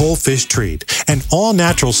 EpiPet Whole Fish Treat, an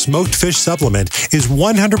all-natural smoked fish supplement, is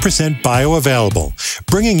 100% bioavailable,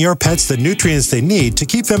 bringing your pets the nutrients they need to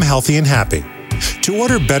keep them healthy and happy. To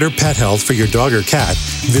order better pet health for your dog or cat,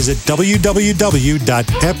 visit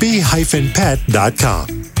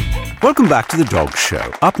www.epi-pet.com. Welcome back to The Dog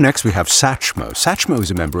Show. Up next, we have Satchmo. Satchmo is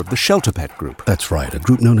a member of the Shelter Pet Group. That's right, a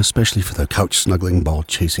group known especially for their couch-snuggling,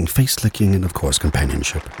 ball-chasing, face-licking, and, of course,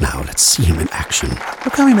 companionship. Now, let's see him in action.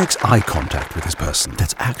 Look how he makes eye contact with his person.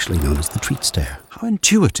 That's actually known as the treat stare. How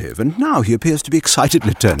intuitive, and now he appears to be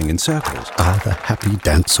excitedly turning in circles. Ah, the happy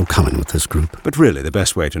dance so common with this group. But really, the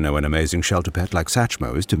best way to know an amazing shelter pet like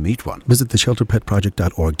Satchmo is to meet one. Visit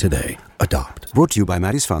theshelterpetproject.org today. Adopt. Brought to you by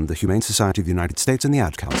Maddie's Fund, the Humane Society of the United States, and the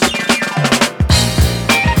Ad Council.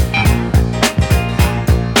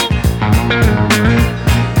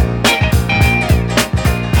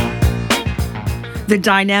 The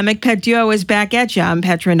dynamic pet duo is back at you. I'm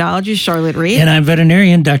Petrendologist Charlotte Reed. And I'm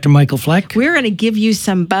veterinarian Dr. Michael Fleck. We're going to give you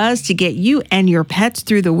some buzz to get you and your pets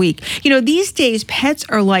through the week. You know, these days, pets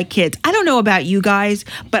are like kids. I don't know about you guys,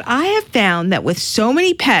 but I have found that with so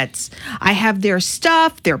many pets, I have their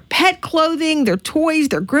stuff, their pet clothing, their toys,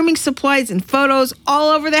 their grooming supplies, and photos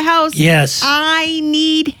all over the house. Yes. I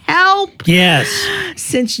need help. Yes.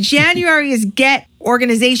 Since January is Get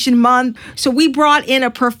Organization Month, so we brought in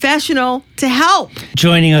a professional to help.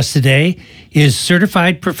 Joining us today is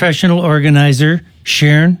certified professional organizer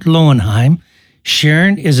Sharon Lowenheim.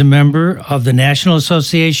 Sharon is a member of the National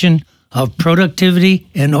Association of Productivity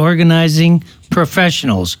and Organizing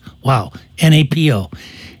Professionals. Wow, NAPO.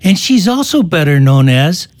 And she's also better known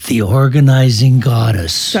as the Organizing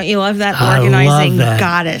Goddess. Don't you love that? I Organizing love that.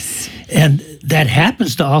 Goddess. And that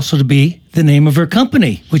happens to also be the name of her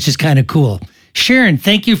company, which is kind of cool. Sharon,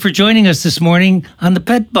 thank you for joining us this morning on the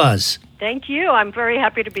Pet Buzz. Thank you. I'm very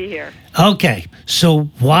happy to be here. Okay, so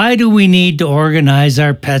why do we need to organize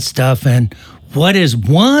our pet stuff, and what is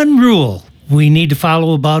one rule we need to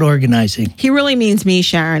follow about organizing? He really means me,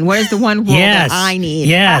 Sharon. What is the one rule that I need?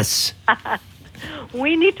 Yes.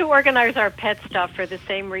 We need to organize our pet stuff for the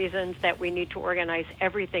same reasons that we need to organize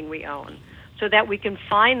everything we own, so that we can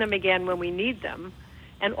find them again when we need them.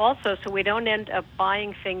 And also, so we don't end up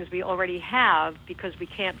buying things we already have because we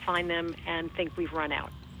can't find them and think we've run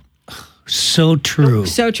out. So true.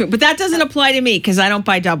 So true. But that doesn't apply to me because I don't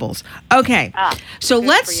buy doubles. Okay. So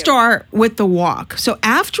let's start with the walk. So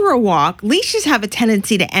after a walk, leashes have a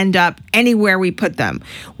tendency to end up anywhere we put them.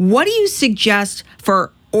 What do you suggest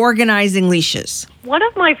for organizing leashes? One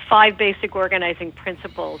of my 5 basic organizing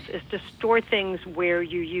principles is to store things where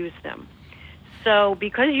you use them. So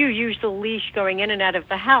because you use the leash going in and out of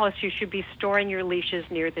the house, you should be storing your leashes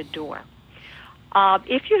near the door.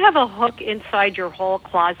 If you have a hook inside your hall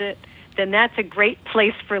closet, then that's a great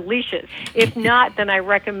place for leashes. If not, then I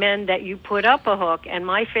recommend that you put up a hook, and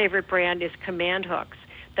my favorite brand is Command Hooks.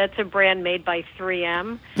 That's a brand made by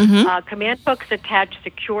 3M. Command hooks attach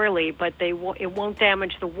securely, but it won't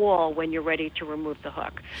damage the wall when you're ready to remove the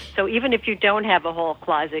hook. So even if you don't have a hall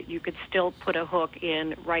closet, you could still put a hook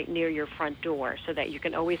in right near your front door so that you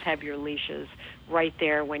can always have your leashes right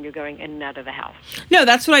there when you're going in and out of the house. No,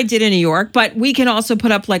 that's what I did in New York, but we can also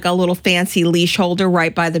put up like a little fancy leash holder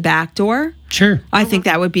right by the back door. Sure. I think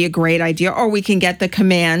that would be a great idea. Or we can get the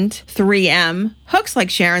Command 3M hooks like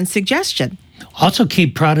Sharon's suggestion. Also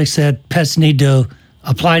keep products that pets need to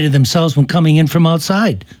apply to themselves when coming in from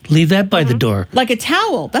outside. Leave that by the door. Like a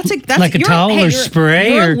towel. That's like a towel or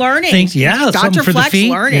spray you're or learning. things. Yeah, Dr. something for Fleck's the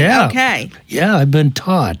feet. Learning. Yeah. Okay. Yeah, I've been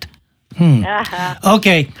taught.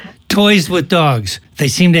 Okay, toys with dogs. They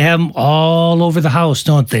seem to have them all over the house,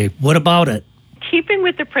 don't they? What about it? Keeping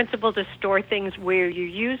with the principle to store things where you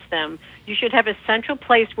use them, you should have a central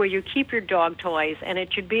place where you keep your dog toys, and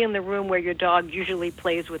it should be in the room where your dog usually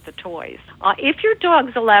plays with the toys. If your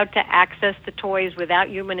dog's allowed to access the toys without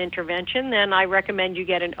human intervention, then I recommend you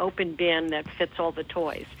get an open bin that fits all the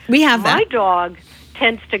toys. We have that. My dog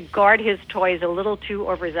tends to guard his toys a little too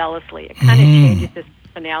overzealously. It kind of changes his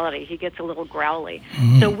personality. He gets a little growly.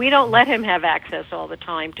 So we don't let him have access all the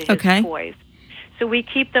time to his toys. So we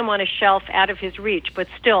keep them on a shelf out of his reach, but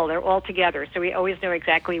still, they're all together, so we always know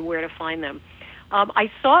exactly where to find them.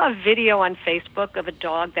 I saw a video on Facebook of a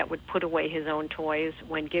dog that would put away his own toys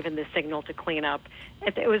when given the signal to clean up.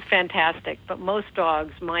 It was fantastic, but most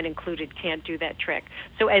dogs, mine included, can't do that trick.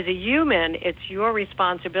 So as a human, it's your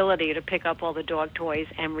responsibility to pick up all the dog toys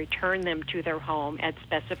and return them to their home at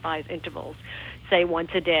specified intervals. say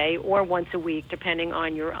once a day or once a week, depending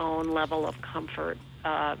on your own level of comfort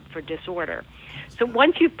for disorder. So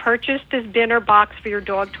once you've purchased this bin or box for your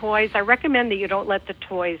dog toys, I recommend that you don't let the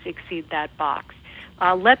toys exceed that box.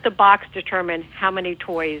 Let the box determine how many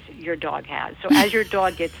toys your dog has. So as your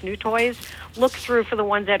dog gets new toys, look through for the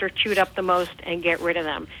ones that are chewed up the most and get rid of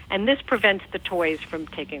them. And this prevents the toys from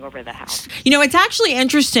taking over the house. You know, it's actually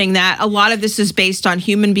interesting that a lot of this is based on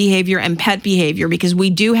human behavior and pet behavior, because we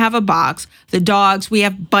do have a box. The dogs, we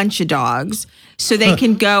have a bunch of dogs, so they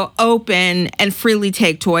can go open and freely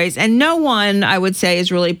take toys. And no one, I would say,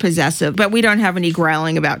 is really possessive, but we don't have any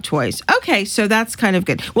growling about toys. Okay, so that's kind of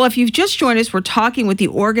good. Well, if you've just joined us, we're talking with the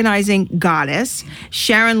organizing goddess,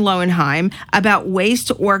 Sharon Lowenheim, about ways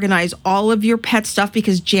to organize all of your pet stuff,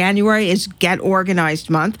 because January is Get Organized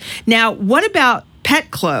month. Now, what about pet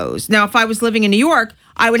clothes? Now, if I was living in New York,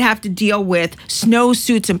 I would have to deal with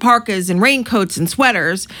snowsuits and parkas and raincoats and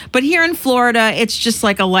sweaters. But here in Florida, it's just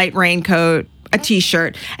like a light raincoat, a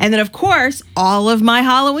t-shirt, and then, of course, all of my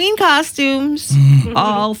Halloween costumes,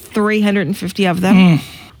 all 350 of them.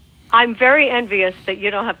 I'm very envious that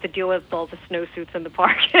you don't have to deal with all the snowsuits in the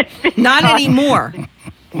park. Not anymore.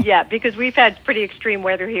 Yeah, because we've had pretty extreme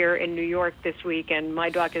weather here in New York this week, and my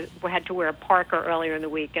dog had to wear a parka earlier in the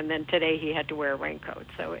week, and then today he had to wear a raincoat.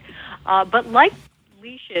 So, but like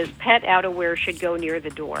leashes, pet outerwear should go near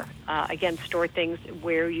the door. Again, store things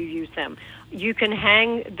where you use them. You can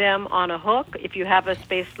hang them on a hook. If you have a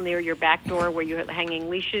space near your back door where you're hanging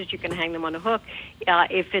leashes, you can hang them on a hook.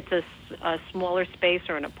 If it's a smaller space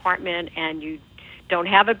or an apartment and you don't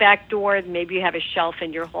have a back door, maybe you have a shelf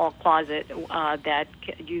in your hall closet that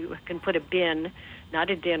you can put a bin, not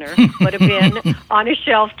a dinner, but a bin on a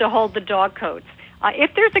shelf to hold the dog coats.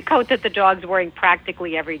 If there's a coat that the dog's wearing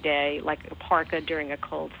practically every day, like a parka during a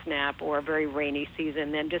cold snap or a very rainy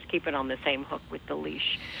season, then just keep it on the same hook with the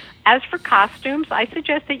leash. As for costumes, I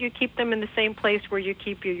suggest that you keep them in the same place where you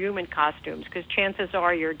keep your human costumes, because chances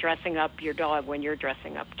are you're dressing up your dog when you're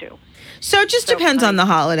dressing up too. So it just depends on the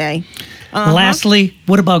holiday. Lastly,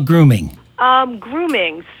 what about grooming?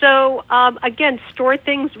 Grooming. So, again, store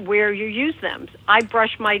things where you use them. I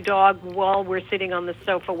brush my dog while we're sitting on the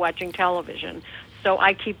sofa watching television. So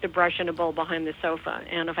I keep the brush in a bowl behind the sofa.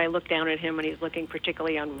 And if I look down at him and he's looking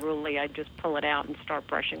particularly unruly, I just pull it out and start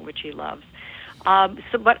brushing, which he loves.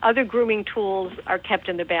 But other grooming tools are kept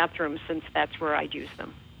in the bathroom, since that's where I'd use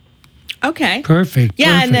them. Okay. Perfect.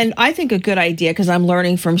 Yeah, perfect. and then I think a good idea, because I'm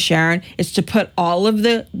learning from Sharon, is to put all of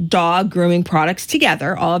the dog grooming products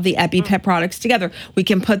together, all of the EpiPet products together. We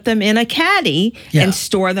can put them in a caddy and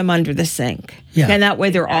store them under the sink. Yeah. And that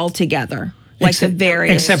way they're all together, like the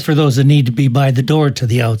various. Except for those that need to be by the door to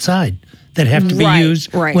the outside, that have to be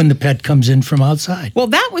used when the pet comes in from outside. Well,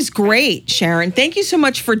 that was great, Sharon. Thank you so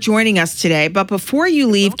much for joining us today. But before you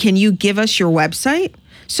leave, can you give us your website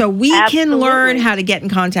so we can learn how to get in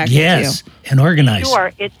contact with you? Yes, and organize.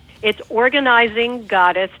 Sure. It's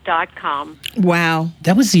organizinggoddess.com. Wow.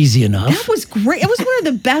 That was easy enough. That was great. It was one of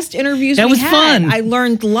the best interviews That we was had. fun. I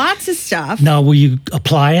learned lots of stuff. Now, will you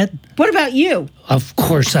apply it? What about you? Of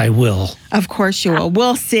course I will. Of course you will.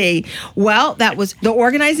 We'll see. Well, that was the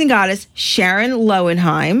organizing goddess, Sharon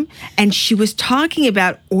Lowenheim, and she was talking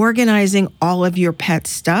about organizing all of your pet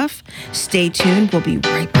stuff. Stay tuned. We'll be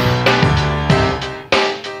right back.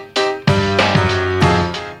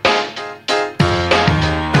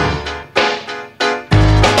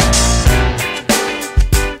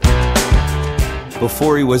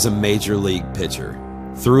 Before he was a major league pitcher,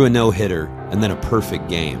 threw a no-hitter, and then a perfect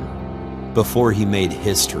game. Before he made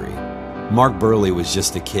history, Mark Burley was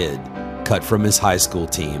just a kid, cut from his high school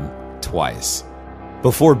team twice.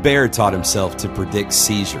 Before Bear taught himself to predict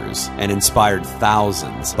seizures and inspired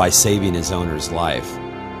thousands by saving his owner's life.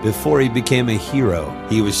 Before he became a hero,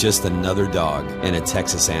 he was just another dog in a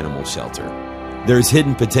Texas animal shelter. There's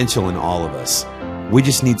hidden potential in all of us. We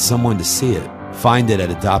just need someone to see it. Find it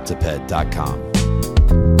at adoptapet.com.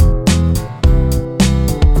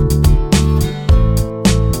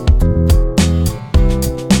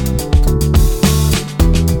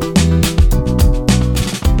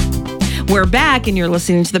 We're back, and you're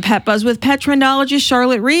listening to the Pet Buzz with Petrendologist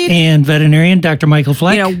Charlotte Reed and veterinarian Dr. Michael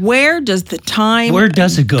Fleck. You know, where does it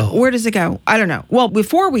go? Where does it go? I don't know. Well,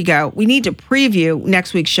 before we go, we need to preview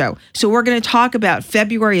next week's show. So we're going to talk about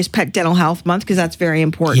February is Pet Dental Health Month, because that's very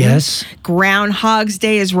important. Yes. Groundhog's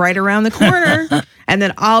Day is right around the corner. And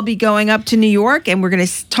then I'll be going up to New York, and we're going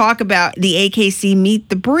to talk about the AKC Meet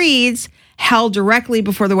the Breeds, held directly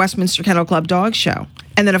before the Westminster Kennel Club Dog Show.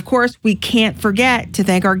 And then, of course, we can't forget to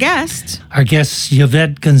thank our guests. Our guests,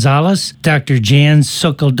 Yvette Gonzales, Dr. Jan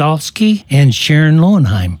Suchodolski, and Sharon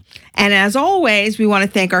Lowenheim. And as always, we want to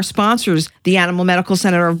thank our sponsors, the Animal Medical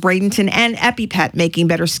Center of Bradenton and EpiPet, making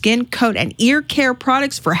better skin, coat, and ear care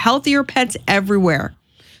products for healthier pets everywhere.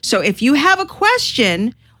 So if you have a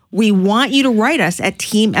question, we want you to write us at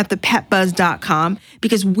team@thepetbuzz.com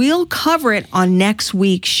because we'll cover it on next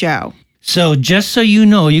week's show. So just so you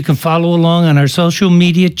know, you can follow along on our social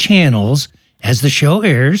media channels as the show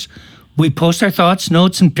airs. We post our thoughts,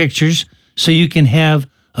 notes, and pictures so you can have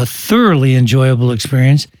a thoroughly enjoyable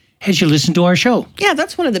experience as you listen to our show. Yeah,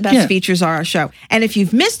 that's one of the best features of our show. And if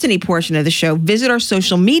you've missed any portion of the show, visit our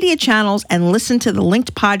social media channels and listen to the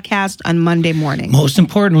linked podcast on Monday morning. Most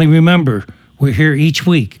importantly, remember, we're here each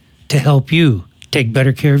week to help you take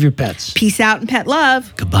better care of your pets. Peace out and pet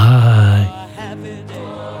love. Goodbye.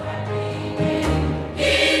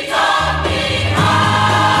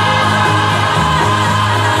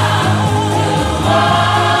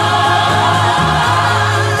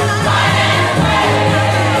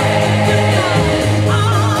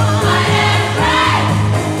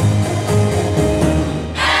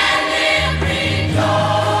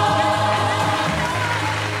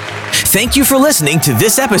 Thank you for listening to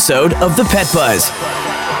this episode of The Pet Buzz.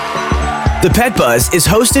 The Pet Buzz is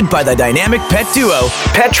hosted by the dynamic pet duo,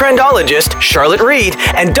 Petrendologist Charlotte Reed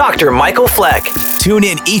and Dr. Michael Fleck. Tune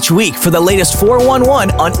in each week for the latest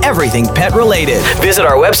 411 on everything pet related. Visit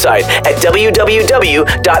our website at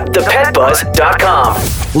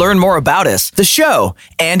www.thepetbuzz.com. Learn more about us, the show,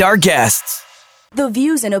 and our guests. The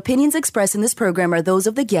views and opinions expressed in this program are those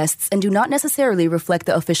of the guests and do not necessarily reflect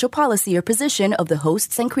the official policy or position of the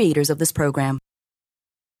hosts and creators of this program.